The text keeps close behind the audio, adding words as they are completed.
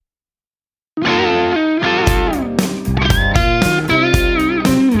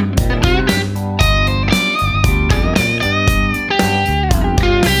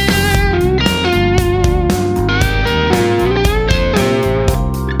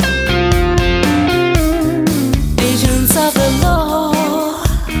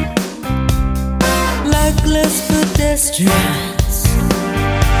pedestrians.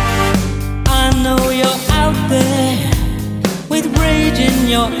 I know you're out there with rage in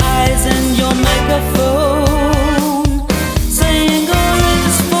your eyes and your megaphone, saying all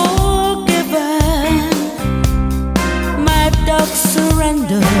is forgiven. My dogs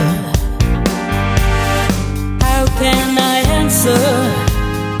surrender. How can I answer?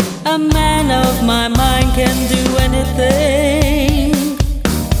 A man of my mind can do anything.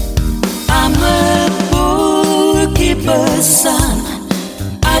 I'm a bookkeeper's son.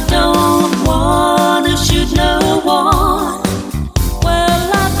 I don't wanna shoot no one.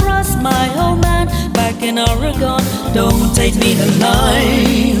 Well, I crossed my old man back in Oregon. Don't take me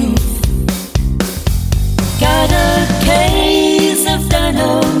alive. Got a case of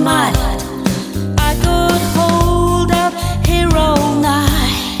dynamite. I could hold out here all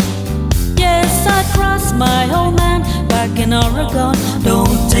night. Yes, I crossed my old man back in Oregon.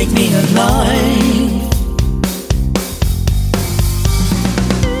 Don't take me alive.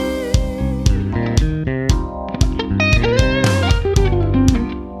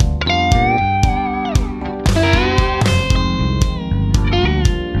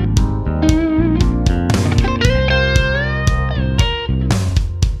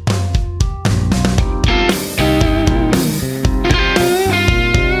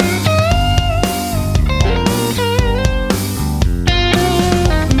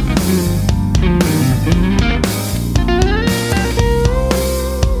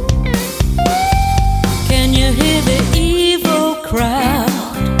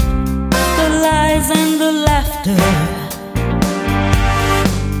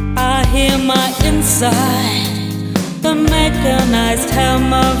 I hear my inside, the mechanized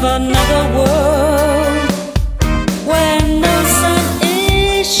hum of another world, where no sun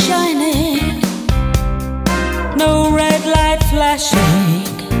is shining, no red light flashing.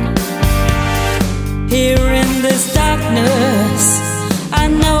 Here in this darkness, I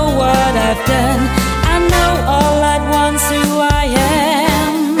know what I've done. I know all at once who I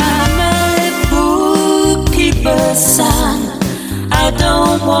am. I'm a bookkeeper's son. I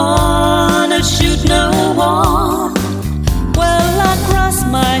don't wanna shoot no one. Well, I crossed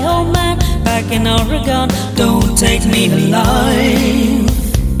my old man back in Oregon. Don't take me alive.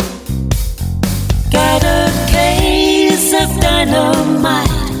 Got a case of dynamite.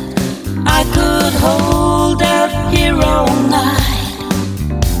 I could hold out here all night.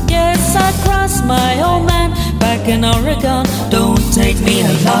 Yes, I crossed my old man back in Oregon. Don't take me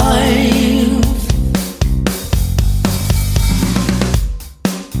alive.